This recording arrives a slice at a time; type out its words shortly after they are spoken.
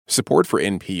Support for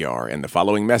NPR and the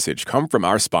following message come from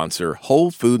our sponsor,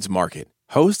 Whole Foods Market.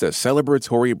 Host a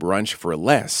celebratory brunch for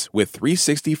less with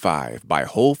 365 by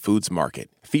Whole Foods Market,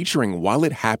 featuring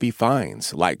wallet-happy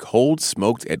finds like cold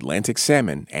smoked Atlantic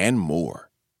salmon and more.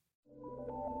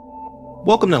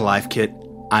 Welcome to Life Kit.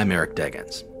 I'm Eric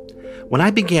Deggans. When I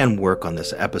began work on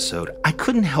this episode, I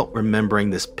couldn't help remembering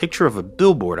this picture of a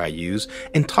billboard I use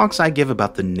in talks I give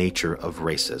about the nature of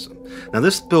racism. Now,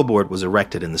 this billboard was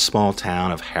erected in the small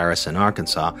town of Harrison,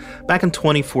 Arkansas, back in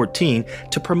 2014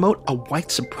 to promote a white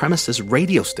supremacist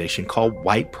radio station called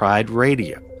White Pride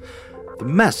Radio. The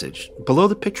message, below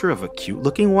the picture of a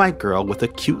cute-looking white girl with a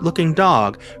cute-looking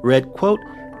dog, read, quote,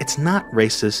 "It's not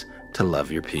racist to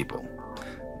love your people."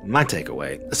 My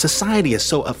takeaway, society has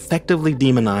so effectively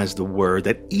demonized the word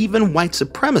that even white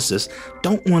supremacists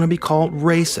don't want to be called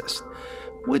racist.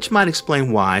 Which might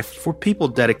explain why, for people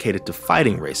dedicated to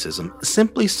fighting racism,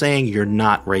 simply saying you're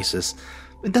not racist,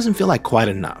 it doesn't feel like quite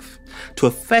enough. To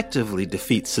effectively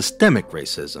defeat systemic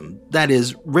racism, that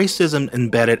is, racism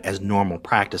embedded as normal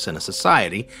practice in a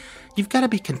society, you've got to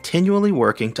be continually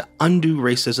working to undo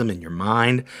racism in your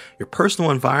mind, your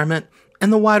personal environment,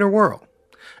 and the wider world.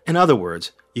 In other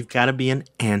words, you've got to be an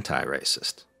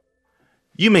anti-racist.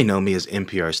 You may know me as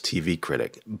NPR's TV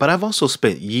critic, but I've also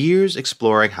spent years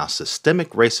exploring how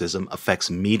systemic racism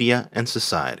affects media and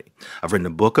society. I've written a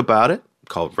book about it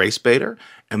called Race Baiter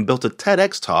and built a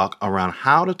TEDx talk around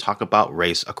how to talk about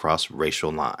race across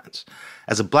racial lines.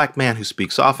 As a black man who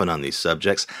speaks often on these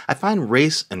subjects, I find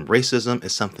race and racism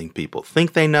is something people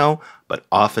think they know, but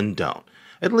often don't.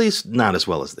 At least not as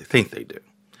well as they think they do.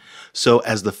 So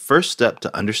as the first step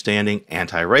to understanding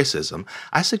anti-racism,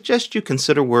 I suggest you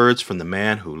consider words from the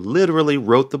man who literally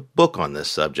wrote the book on this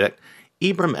subject,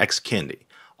 Ibram X. Kendi,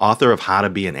 author of How to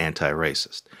Be an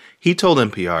Anti-Racist. He told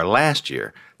NPR last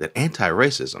year that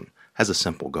anti-racism has a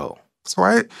simple goal. So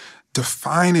I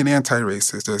define an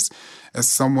anti-racist as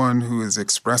someone who is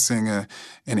expressing an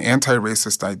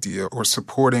anti-racist idea or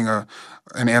supporting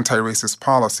an anti-racist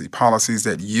policies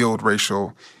that yield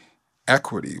racial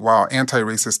equity, while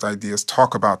anti-racist ideas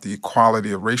talk about the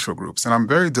equality of racial groups. And I'm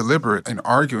very deliberate in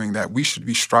arguing that we should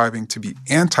be striving to be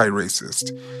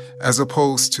anti-racist as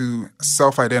opposed to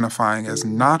self-identifying as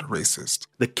not racist.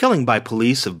 The killing by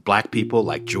police of black people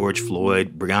like George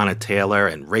Floyd, Breonna Taylor,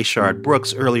 and Rayshard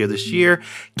Brooks earlier this year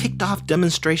kicked off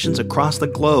demonstrations across the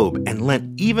globe and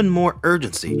lent even more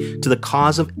urgency to the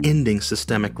cause of ending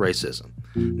systemic racism.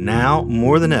 Now,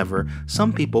 more than ever,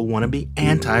 some people want to be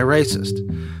anti-racist.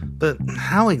 But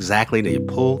how exactly do you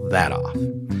pull that off?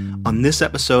 On this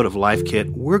episode of Life Kit,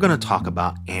 we're going to talk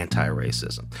about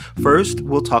anti-racism. First,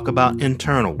 we'll talk about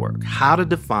internal work, how to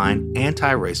define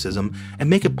anti-racism and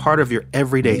make it part of your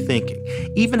everyday thinking,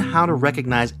 even how to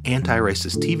recognize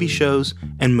anti-racist TV shows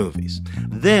and movies.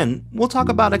 Then, we'll talk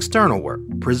about external work,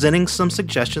 presenting some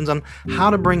suggestions on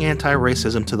how to bring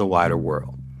anti-racism to the wider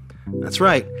world. That's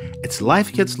right, it's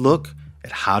Life Kit's look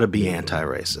at how to be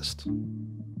anti-racist.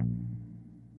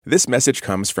 This message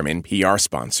comes from NPR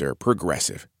sponsor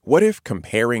Progressive. What if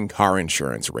comparing car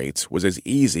insurance rates was as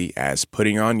easy as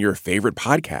putting on your favorite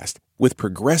podcast? With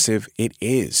Progressive, it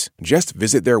is. Just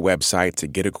visit their website to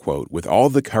get a quote with all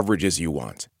the coverages you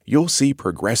want. You'll see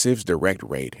Progressive's direct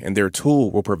rate, and their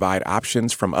tool will provide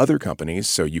options from other companies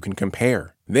so you can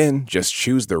compare. Then just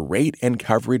choose the rate and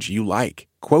coverage you like.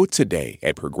 Quote today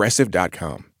at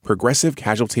Progressive.com. Progressive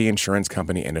Casualty Insurance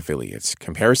Company and Affiliates.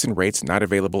 Comparison rates not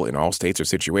available in all states or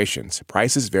situations.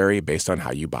 Prices vary based on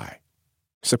how you buy.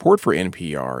 Support for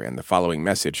NPR and the following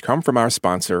message come from our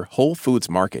sponsor, Whole Foods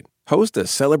Market. Host a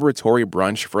celebratory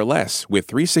brunch for less with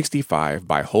 365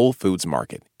 by Whole Foods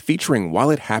Market, featuring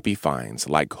wallet-happy finds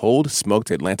like cold smoked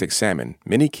Atlantic salmon,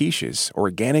 mini quiches,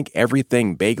 organic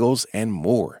everything bagels, and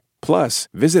more. Plus,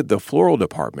 visit the floral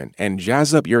department and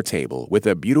jazz up your table with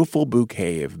a beautiful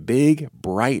bouquet of big,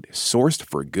 bright,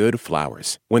 sourced-for-good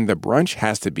flowers. When the brunch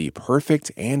has to be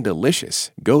perfect and delicious,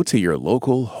 go to your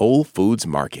local Whole Foods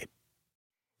Market.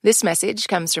 This message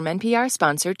comes from NPR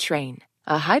sponsor Trane.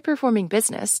 A high-performing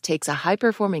business takes a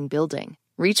high-performing building.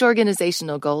 Reach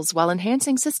organizational goals while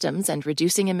enhancing systems and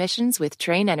reducing emissions with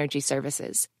Trane Energy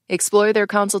Services. Explore their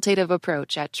consultative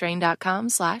approach at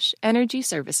trane.com/energy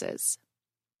services.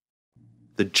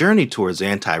 The journey towards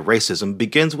anti-racism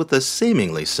begins with a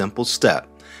seemingly simple step,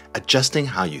 adjusting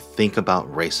how you think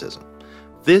about racism.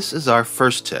 This is our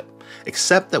first tip.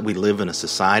 Accept that we live in a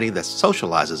society that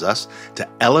socializes us to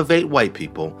elevate white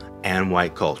people and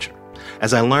white culture.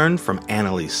 As I learned from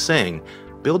Annalise Singh,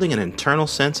 building an internal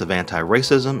sense of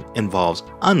anti-racism involves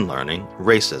unlearning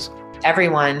racism.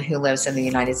 Everyone who lives in the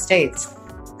United States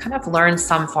kind of learn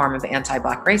some form of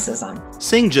anti-Black racism.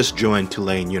 Singh just joined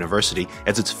Tulane University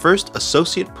as its first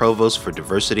Associate Provost for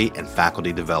Diversity and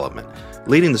Faculty Development,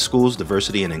 leading the school's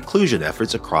diversity and inclusion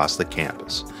efforts across the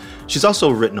campus. She's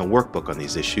also written a workbook on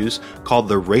these issues called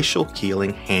the Racial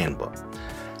Healing Handbook.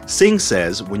 Singh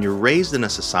says when you're raised in a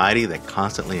society that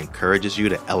constantly encourages you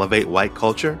to elevate white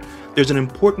culture, there's an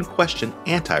important question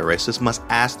anti-racists must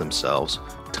ask themselves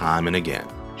time and again.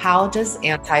 How does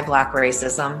anti-Black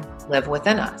racism live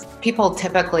within us? People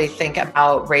typically think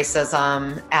about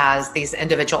racism as these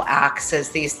individual acts, as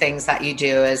these things that you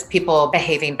do, as people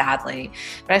behaving badly.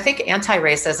 But I think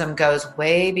anti-racism goes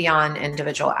way beyond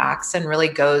individual acts and really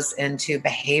goes into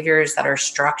behaviors that are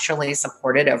structurally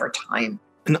supported over time.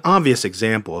 An obvious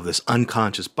example of this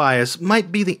unconscious bias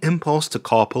might be the impulse to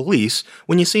call police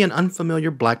when you see an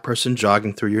unfamiliar Black person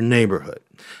jogging through your neighborhood.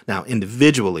 Now,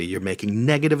 individually, you're making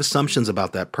negative assumptions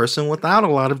about that person without a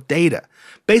lot of data.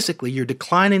 Basically, you're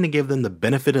declining to give them the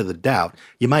benefit of the doubt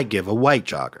you might give a white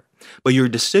jogger. But your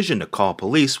decision to call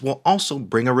police will also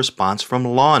bring a response from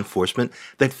law enforcement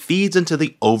that feeds into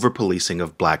the over-policing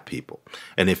of Black people.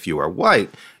 And if you are white,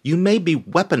 you may be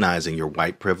weaponizing your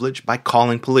white privilege by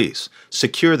calling police,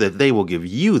 secure that they will give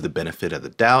you the benefit of the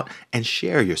doubt and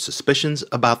share your suspicions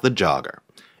about the jogger.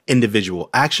 Individual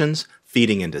actions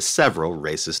feeding into several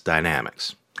racist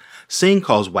dynamics. Singh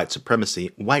calls white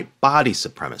supremacy white body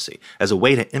supremacy as a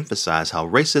way to emphasize how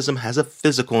racism has a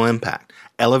physical impact,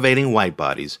 elevating white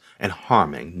bodies and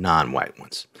harming non-white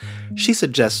ones. She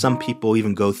suggests some people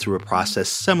even go through a process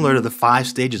similar to the 5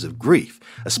 stages of grief,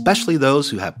 especially those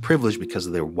who have privilege because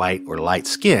of their white or light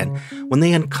skin, when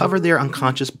they uncover their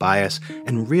unconscious bias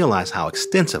and realize how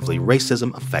extensively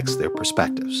racism affects their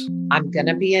perspectives. I'm going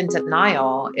to be in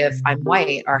denial if I'm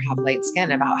white or have light skin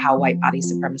about how white body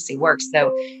supremacy works.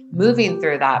 So moving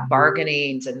through that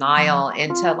bargaining, denial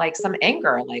into like some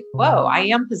anger, like, whoa, I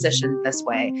am positioned this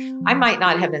way. I might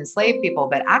not have enslaved people,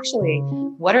 but actually,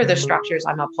 what are the structures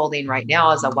I'm upholding right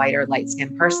now as a white or light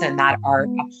skinned person that are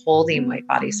upholding white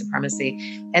body supremacy?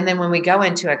 And then when we go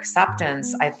into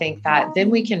acceptance, I think that then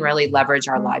we can really leverage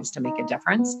our lives to make a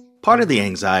difference. Part of the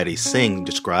anxiety Singh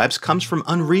describes comes from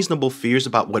unreasonable fears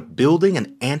about what building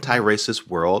an anti-racist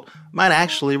world might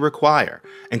actually require,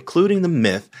 including the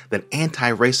myth that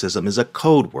anti-racism is a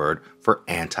code word for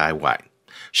anti-white.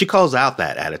 She calls out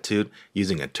that attitude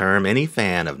using a term any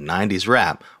fan of 90s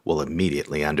rap will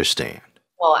immediately understand.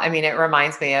 Well, I mean, it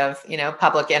reminds me of,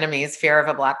 Public Enemy's Fear of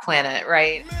a Black Planet,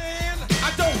 right? Man,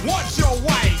 I don't want your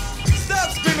wife.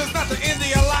 Stop screaming's not the end of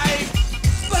your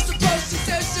life. But suppose she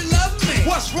says she loves me.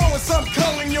 What's wrong with some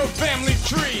color in your family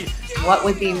tree? What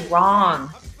would be wrong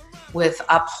with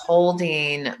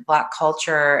upholding Black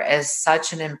culture as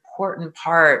such an important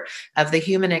part of the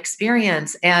human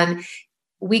experience? And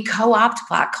we co-opt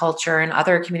Black culture and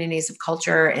other communities of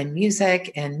culture in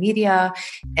music and media,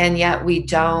 and yet we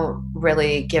don't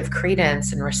really give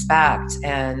credence and respect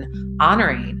and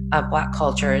honoring of Black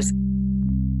cultures.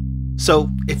 So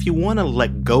if you want to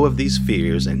let go of these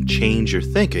fears and change your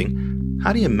thinking,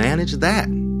 how do you manage that?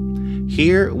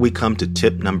 Here we come to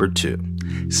tip number 2.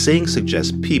 Singh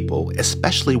suggests people,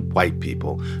 especially white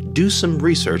people, do some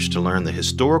research to learn the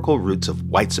historical roots of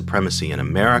white supremacy in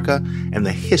America and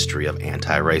the history of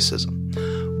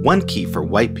anti-racism. One key for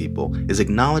white people is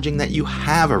acknowledging that you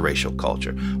have a racial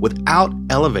culture without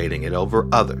elevating it over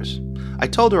others. I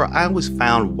told her I always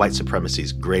found white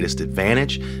supremacy's greatest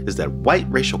advantage is that white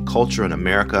racial culture in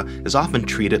America is often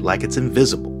treated like it's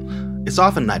invisible. It's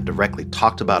often not directly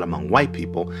talked about among white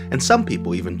people, and some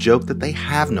people even joke that they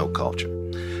have no culture.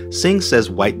 Singh says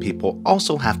white people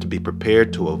also have to be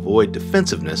prepared to avoid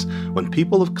defensiveness when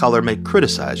people of color may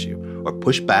criticize you or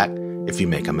push back if you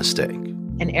make a mistake.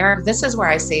 And Eric, this is where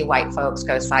I see white folks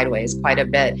go sideways quite a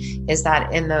bit, is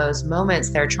that in those moments,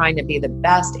 they're trying to be the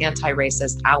best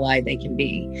anti-racist ally they can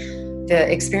be.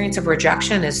 The experience of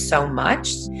rejection is so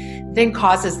much, then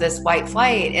causes this white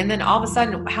flight. And then all of a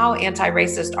sudden, how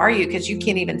anti-racist are you? Because you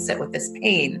can't even sit with this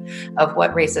pain of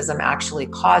what racism actually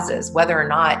causes, whether or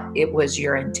not it was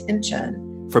your intention.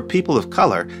 For people of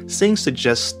color, Singh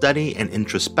suggests study and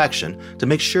introspection to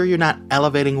make sure you're not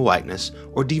elevating whiteness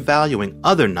or devaluing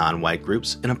other non-white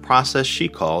groups in a process she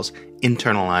calls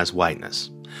internalized whiteness.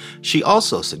 She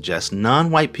also suggests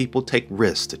non-white people take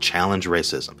risks to challenge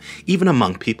racism, even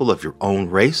among people of your own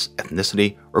race,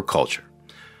 ethnicity, or culture.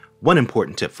 One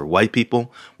important tip for white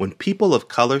people, when people of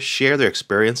color share their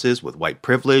experiences with white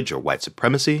privilege or white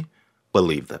supremacy,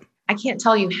 believe them. I can't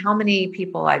tell you how many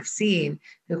people I've seen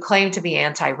who claim to be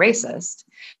anti-racist,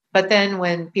 but then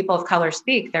when people of color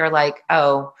speak, they're like,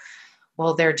 oh,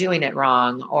 well, they're doing it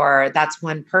wrong, or that's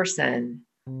one person.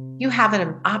 you have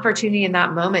an opportunity in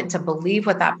that moment to believe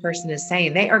what that person is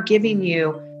saying. They are giving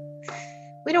you,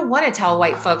 we don't want to tell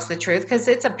white folks the truth because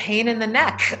it's a pain in the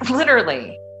neck,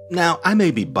 literally. Now, I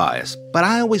may be biased, but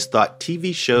I always thought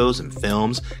TV shows and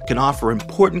films can offer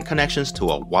important connections to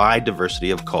a wide diversity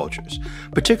of cultures,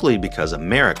 particularly because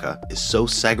America is so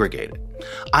segregated.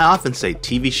 I often say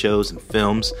TV shows and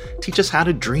films teach us how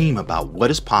to dream about what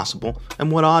is possible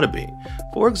and what ought to be.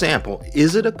 For example,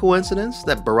 is it a coincidence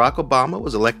that Barack Obama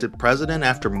was elected president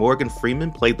after Morgan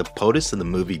Freeman played the POTUS in the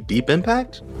movie Deep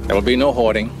Impact? There will be no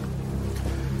hoarding.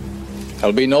 There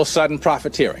will be no sudden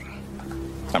profiteering.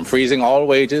 I'm freezing all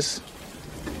wages,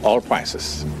 all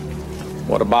prices.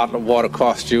 What a bottle of water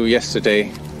cost you yesterday,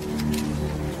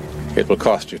 it will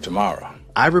cost you tomorrow.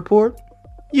 I report,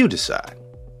 you decide.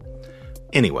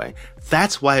 Anyway,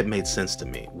 that's why it made sense to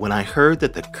me when I heard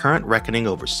that the current reckoning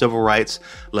over civil rights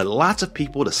led lots of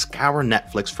people to scour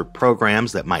Netflix for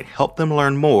programs that might help them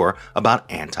learn more about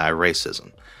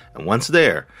anti-racism. And once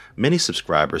there, many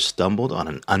subscribers stumbled on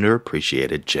an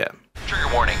underappreciated gem.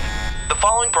 Trigger warning. The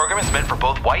following program is meant for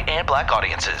both white and black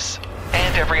audiences,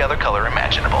 and every other color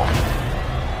imaginable.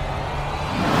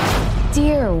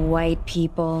 Dear white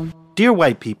people. Dear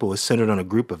White People is centered on a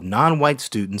group of non-white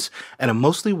students at a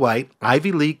mostly white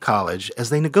Ivy League college as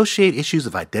they negotiate issues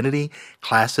of identity,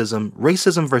 classism,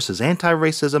 racism versus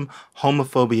anti-racism,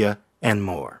 homophobia, and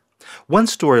more. One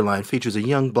storyline features a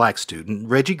young black student,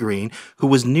 Reggie Green, who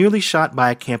was nearly shot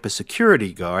by a campus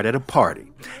security guard at a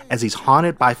party. As he's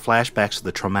haunted by flashbacks to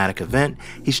the traumatic event,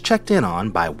 he's checked in on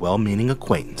by well-meaning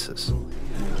acquaintances.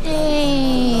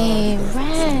 Hey,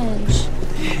 Reg.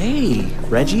 Hey,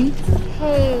 Reggie.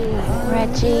 Hey,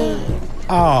 Reggie.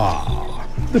 Ah,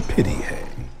 the pity hay.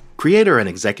 Creator and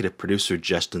executive producer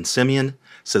Justin Simien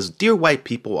says Dear White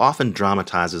People often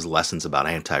dramatizes lessons about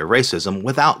anti-racism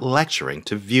without lecturing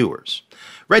to viewers.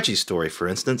 Reggie's story, for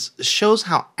instance, shows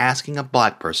how asking a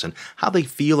black person how they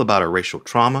feel about a racial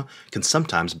trauma can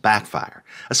sometimes backfire,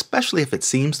 especially if it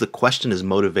seems the question is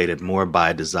motivated more by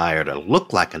a desire to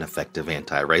look like an effective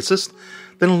anti-racist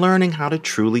than learning how to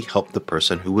truly help the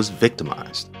person who was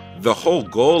victimized. The whole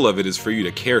goal of it is for you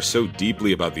to care so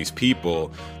deeply about these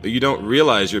people that you don't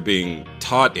realize you're being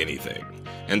taught anything.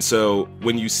 And so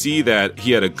when you see that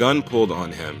he had a gun pulled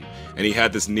on him and he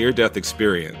had this near-death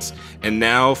experience, and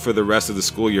now for the rest of the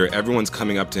school year, everyone's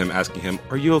coming up to him asking him,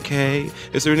 "Are you okay?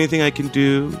 Is there anything I can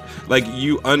do?" Like,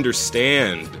 you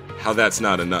understand how that's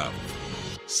not enough.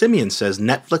 Simien says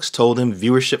Netflix told him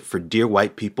viewership for Dear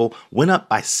White People went up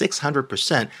by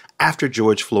 600% after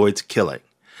George Floyd's killing.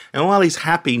 And while he's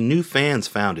happy new fans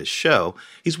found his show,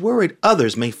 he's worried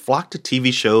others may flock to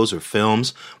TV shows or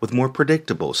films with more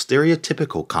predictable,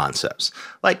 stereotypical concepts,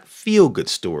 like feel-good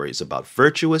stories about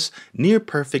virtuous,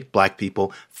 near-perfect black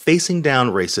people facing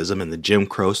down racism in the Jim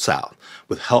Crow South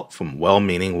with help from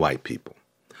well-meaning white people.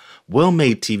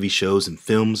 Well-made TV shows and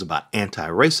films about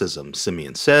anti-racism,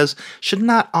 Simien says, should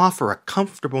not offer a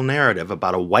comfortable narrative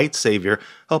about a white savior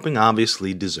helping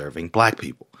obviously deserving black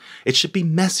people. It should be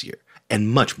messier and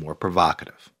much more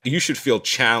provocative. You should feel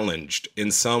challenged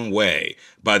in some way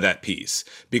by that piece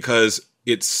because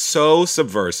it's so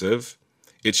subversive,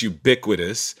 it's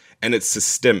ubiquitous, and it's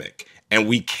systemic. And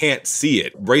we can't see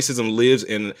it. Racism lives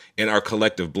in our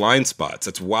collective blind spots.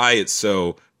 That's why it's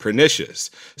so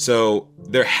pernicious. So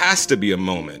there has to be a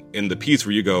moment in the piece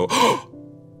where you go, oh,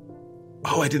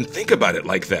 I didn't think about it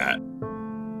like that.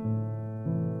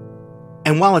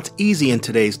 And while it's easy in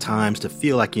today's times to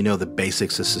feel like you know the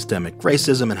basics of systemic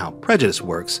racism and how prejudice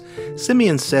works,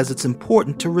 Simien says it's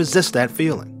important to resist that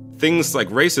feeling. Things like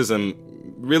racism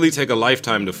really take a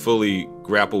lifetime to fully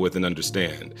grapple with and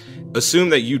understand. Assume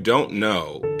that you don't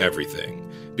know everything.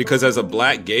 Because as a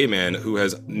black gay man who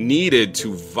has needed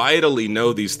to vitally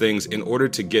know these things in order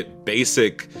to get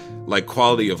basic,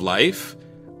 quality of life,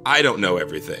 I don't know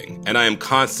everything. And I am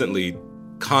constantly,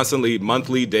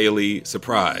 monthly, daily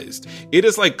surprised. It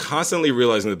is like constantly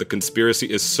realizing that the conspiracy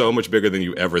is so much bigger than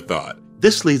you ever thought.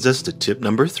 This leads us to tip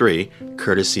number 3,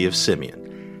 courtesy of Simien.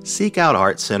 Seek out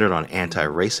art centered on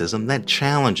anti-racism that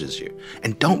challenges you,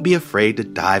 and don't be afraid to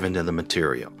dive into the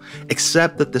material.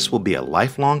 Accept that this will be a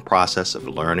lifelong process of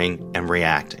learning and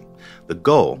reacting. The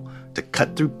goal, to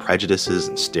cut through prejudices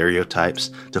and stereotypes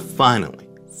to finally,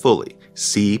 fully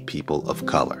see people of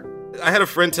color. I had a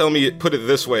friend tell me, put it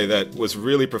this way, that was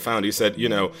really profound. He said,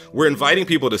 we're inviting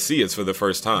people to see us for the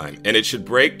first time, and it should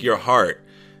break your heart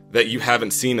that you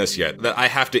haven't seen us yet, that I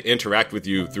have to interact with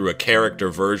you through a character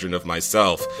version of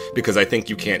myself because I think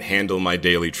you can't handle my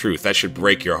daily truth. That should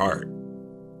break your heart.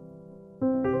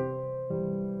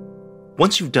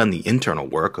 Once you've done the internal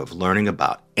work of learning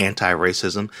about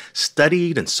anti-racism,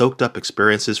 studied and soaked up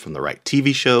experiences from the right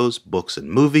TV shows, books, and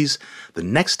movies, the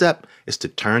next step is to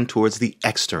turn towards the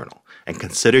external and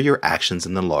consider your actions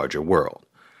in the larger world.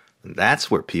 And that's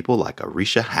where people like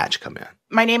Arisha Hatch come in.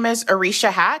 My name is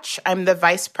Arisha Hatch. I'm the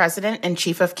Vice President and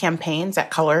Chief of Campaigns at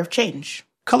Color of Change.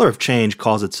 Color of Change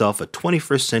calls itself a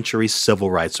 21st century civil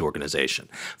rights organization,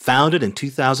 founded in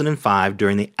 2005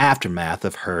 during the aftermath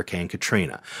of Hurricane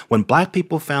Katrina, when Black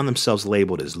people found themselves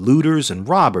labeled as looters and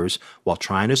robbers while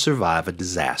trying to survive a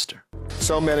disaster.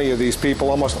 So many of these people,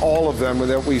 almost all of them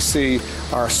that we see,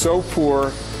 are so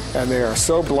poor and they are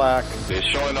so Black. They're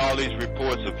showing all these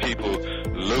reports of people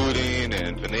looting,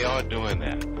 and they are doing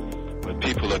that, but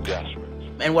people are desperate.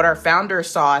 And what our founders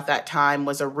saw at that time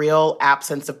was a real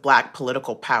absence of Black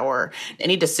political power.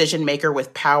 Any decision maker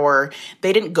with power,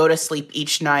 they didn't go to sleep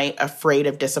each night afraid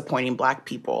of disappointing Black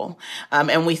people.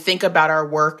 And we think about our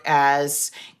work as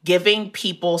giving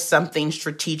people something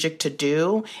strategic to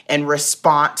do in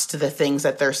response to the things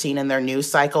that they're seeing in their news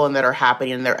cycle and that are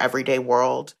happening in their everyday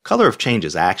world. Color of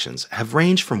Change's actions have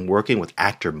ranged from working with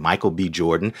actor Michael B.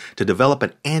 Jordan to develop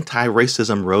an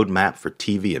anti-racism roadmap for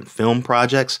TV and film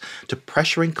projects to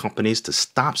pressuring companies to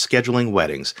stop scheduling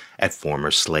weddings at former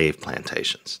slave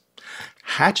plantations.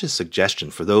 Hatch's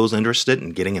suggestion for those interested in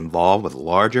getting involved with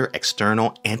larger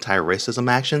external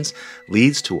anti-racism actions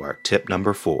leads to our tip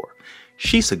number 4.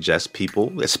 She suggests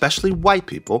people, especially white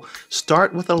people,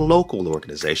 start with a local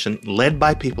organization led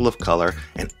by people of color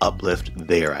and uplift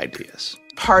their ideas.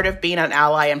 Part of being an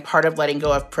ally and part of letting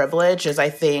go of privilege is,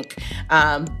 I think,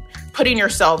 putting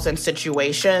yourselves in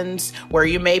situations where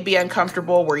you may be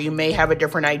uncomfortable, where you may have a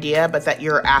different idea, but that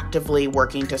you're actively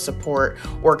working to support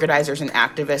organizers and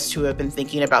activists who have been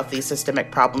thinking about these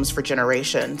systemic problems for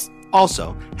generations.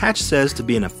 Also, Hatch says to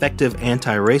be an effective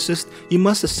anti-racist, you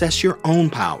must assess your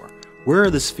own power. Where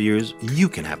are the spheres you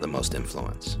can have the most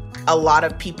influence? A lot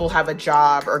of people have a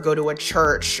job or go to a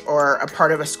church or a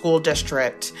part of a school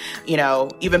district,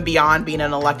 even beyond being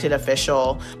an elected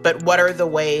official. But what are the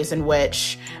ways in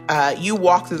which you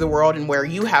walk through the world and where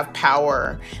you have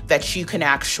power that you can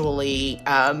actually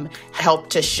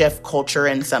help to shift culture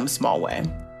in some small way?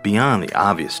 Beyond the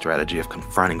obvious strategy of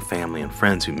confronting family and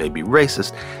friends who may be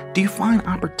racist, do you find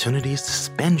opportunities to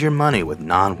spend your money with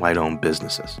non-white-owned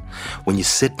businesses? When you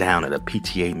sit down at a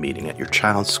PTA meeting at your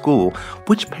child's school,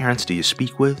 which parents do you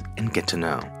speak with and get to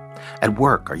know? At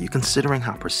work, are you considering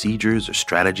how procedures or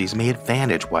strategies may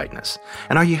advantage whiteness?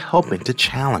 And are you helping to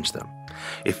challenge them?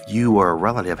 If you or a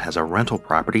relative has a rental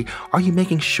property, are you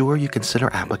making sure you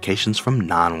consider applications from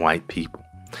non-white people?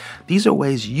 These are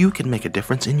ways you can make a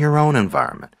difference in your own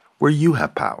environment, where you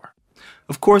have power.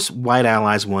 Of course, white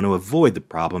allies want to avoid the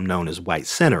problem known as white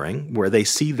centering, where they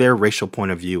see their racial point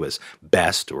of view as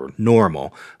best or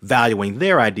normal, valuing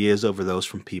their ideas over those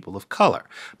from people of color.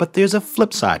 But there's a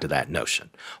flip side to that notion.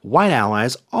 White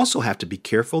allies also have to be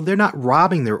careful they're not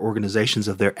robbing their organizations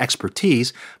of their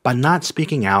expertise by not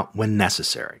speaking out when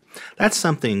necessary. That's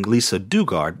something Lisa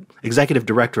Dugard, executive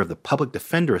director of the Public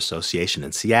Defender Association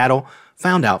in Seattle,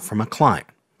 found out from a client.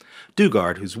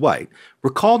 Dugard, who's white,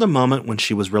 recalled a moment when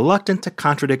she was reluctant to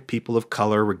contradict people of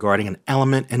color regarding an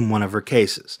element in one of her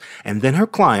cases. And then her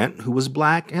client, who was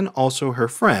Black and also her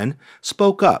friend,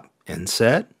 spoke up and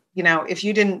said, if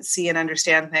you didn't see and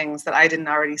understand things that I didn't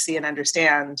already see and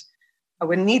understand, I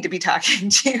wouldn't need to be talking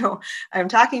to you. I'm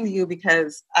talking to you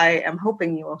because I am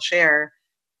hoping you will share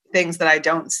things that I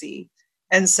don't see.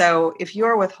 And so if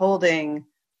you're withholding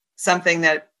something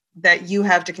that you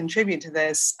have to contribute to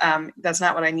this, that's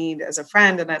not what I need as a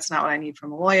friend, and that's not what I need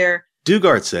from a lawyer.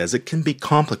 Dugard says it can be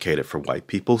complicated for white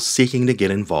people seeking to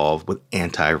get involved with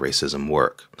anti-racism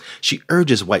work. She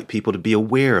urges white people to be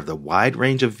aware of the wide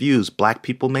range of views Black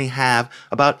people may have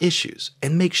about issues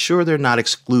and make sure they're not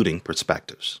excluding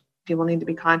perspectives. People need to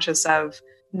be conscious of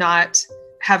not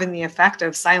having the effect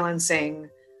of silencing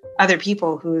other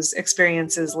people whose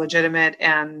experience is legitimate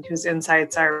and whose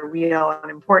insights are real and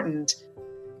important.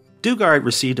 Dugard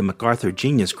received a MacArthur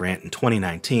Genius Grant in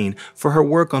 2019 for her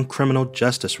work on criminal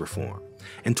justice reform.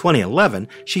 In 2011,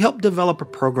 she helped develop a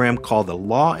program called the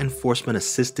Law Enforcement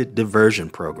Assisted Diversion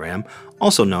Program,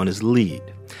 also known as LEAD.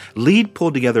 LEAD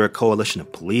pulled together a coalition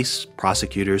of police,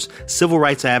 prosecutors, civil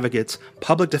rights advocates,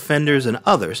 public defenders, and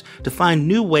others to find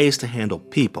new ways to handle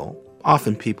people,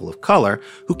 often people of color,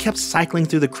 who kept cycling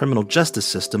through the criminal justice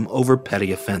system over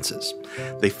petty offenses.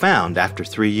 They found, after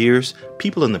 3 years,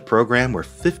 people in the program were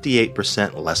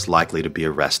 58% less likely to be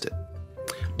arrested.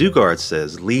 Dugard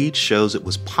says Leeds shows it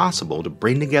was possible to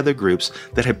bring together groups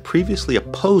that had previously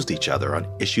opposed each other on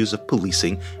issues of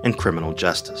policing and criminal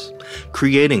justice.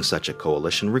 Creating such a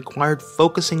coalition required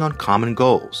focusing on common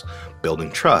goals,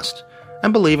 building trust,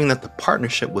 and believing that the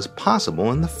partnership was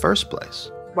possible in the first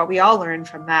place. What we all learned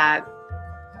from that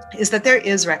is that there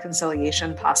is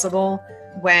reconciliation possible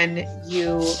when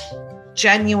you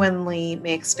genuinely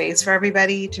make space for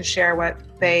everybody to share what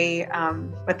they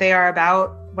are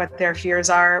about, what their fears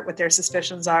are, what their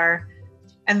suspicions are,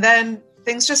 and then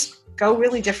things just go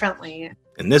really differently.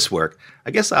 In this work,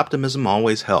 I guess optimism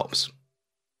always helps.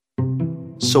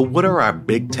 So what are our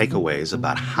big takeaways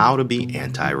about how to be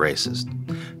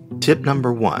anti-racist? Tip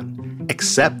number 1,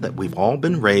 accept that we've all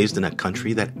been raised in a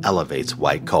country that elevates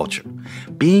white culture.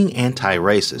 Being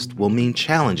anti-racist will mean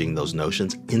challenging those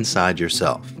notions inside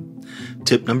yourself.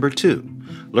 Tip number 2,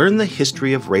 learn the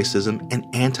history of racism and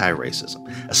anti-racism,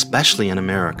 especially in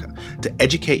America, to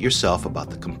educate yourself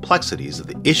about the complexities of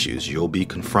the issues you'll be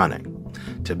confronting.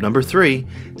 Tip number 3,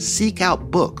 seek out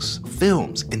books,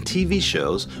 films, and TV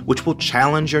shows which will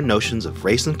challenge your notions of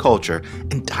race and culture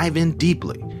and dive in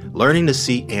deeply, learning to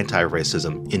see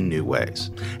anti-racism in new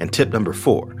ways. And tip number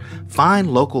 4,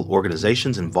 find local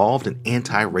organizations involved in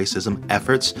anti-racism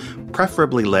efforts,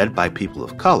 preferably led by people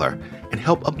of color, and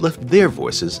help uplift their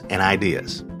voices and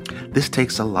ideas. This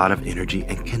takes a lot of energy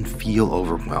and can feel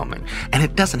overwhelming. And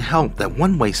it doesn't help that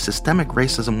one way systemic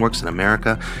racism works in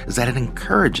America is that it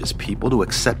encourages people to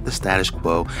accept the status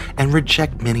quo and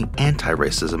reject many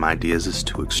anti-racism ideas as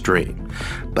too extreme.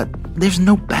 But there's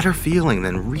no better feeling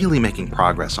than really making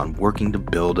progress on working to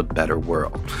build a better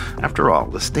world. After all,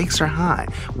 the stakes are high.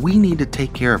 We need to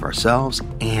take care of ourselves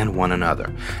and one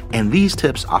another. And these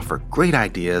tips offer great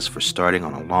ideas for starting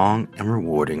on a long and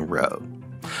rewarding road.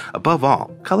 Above all,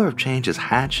 Color of Change's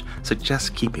Hatch suggests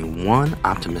keeping one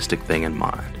optimistic thing in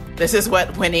mind. This is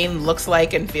what winning looks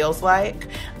like and feels like,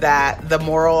 that the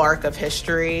moral arc of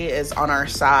history is on our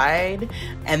side,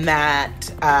 and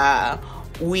that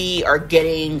we are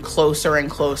getting closer and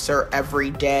closer every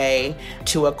day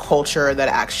to a culture that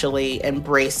actually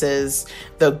embraces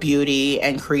the beauty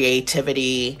and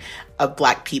creativity of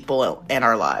Black people in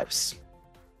our lives.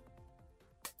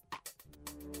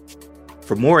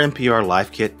 For more NPR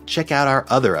Life Kit, check out our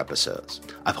other episodes.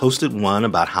 I've hosted one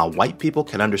about how white people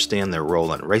can understand their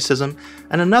role in racism,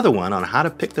 and another one on how to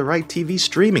pick the right TV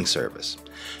streaming service.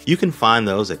 You can find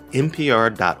those at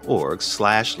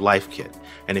npr.org/lifekit.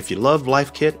 And if you love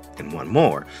Life Kit and want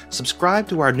more, subscribe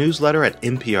to our newsletter at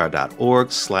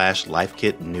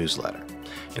npr.org/lifekit newsletter.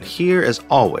 And here, as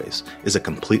always, is a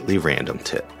completely random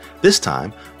tip. This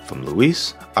time from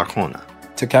Luis Arjona.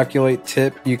 To calculate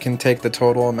tip, you can take the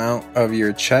total amount of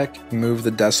your check, move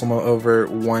the decimal over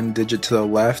one digit to the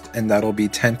left, and that'll be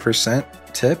 10%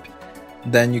 tip.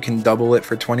 Then you can double it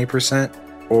for 20%,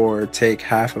 or take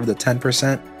half of the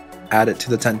 10%, add it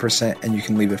to the 10%, and you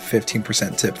can leave a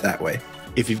 15% tip that way.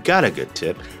 If you've got a good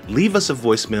tip, leave us a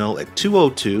voicemail at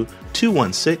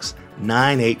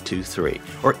 202-216-9823,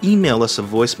 or email us a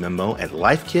voice memo at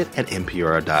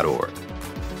lifekit@npr.org.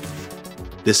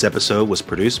 This episode was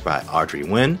produced by Audrey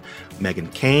Nguyen. Megan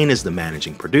Kane is the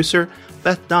managing producer.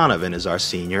 Beth Donovan is our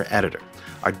senior editor.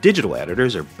 Our digital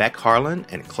editors are Beck Harlan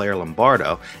and Claire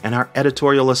Lombardo, and our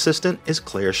editorial assistant is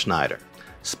Claire Schneider.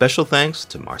 Special thanks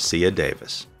to Marcia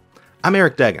Davis. I'm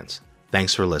Eric Deggans.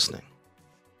 Thanks for listening.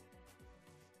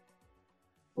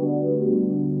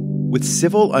 With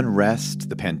civil unrest,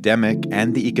 the pandemic,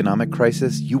 and the economic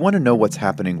crisis, you want to know what's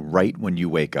happening right when you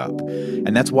wake up.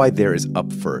 And that's why there is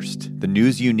Up First, the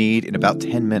news you need in about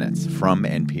 10 minutes from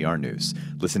NPR News.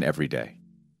 Listen every day.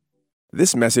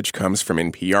 This message comes from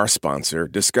NPR sponsor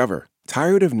Discover.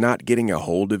 Tired of not getting a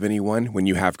hold of anyone when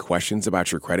you have questions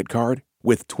about your credit card?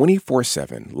 With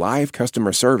 24/7 live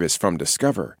customer service from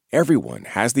Discover, everyone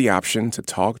has the option to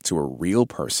talk to a real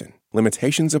person.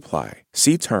 Limitations apply.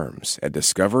 See terms at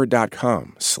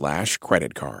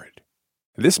discover.com/creditcard.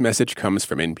 This message comes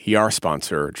from NPR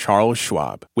sponsor Charles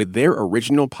Schwab with their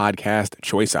original podcast,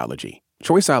 Choiceology.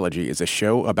 Choiceology is a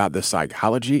show about the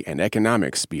psychology and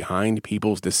economics behind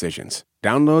people's decisions.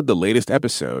 Download the latest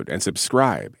episode and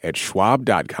subscribe at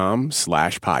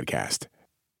schwab.com/podcast.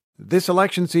 This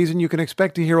election season, you can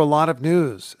expect to hear a lot of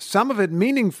news, some of it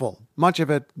meaningful, much of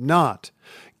it not.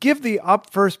 Give the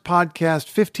Up First podcast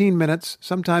 15 minutes,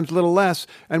 sometimes a little less,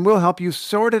 and we'll help you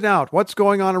sort it out, what's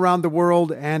going on around the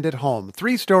world and at home.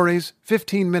 3 stories,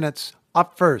 15 minutes,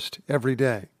 Up First every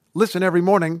day. Listen every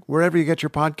morning wherever you get your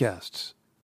podcasts.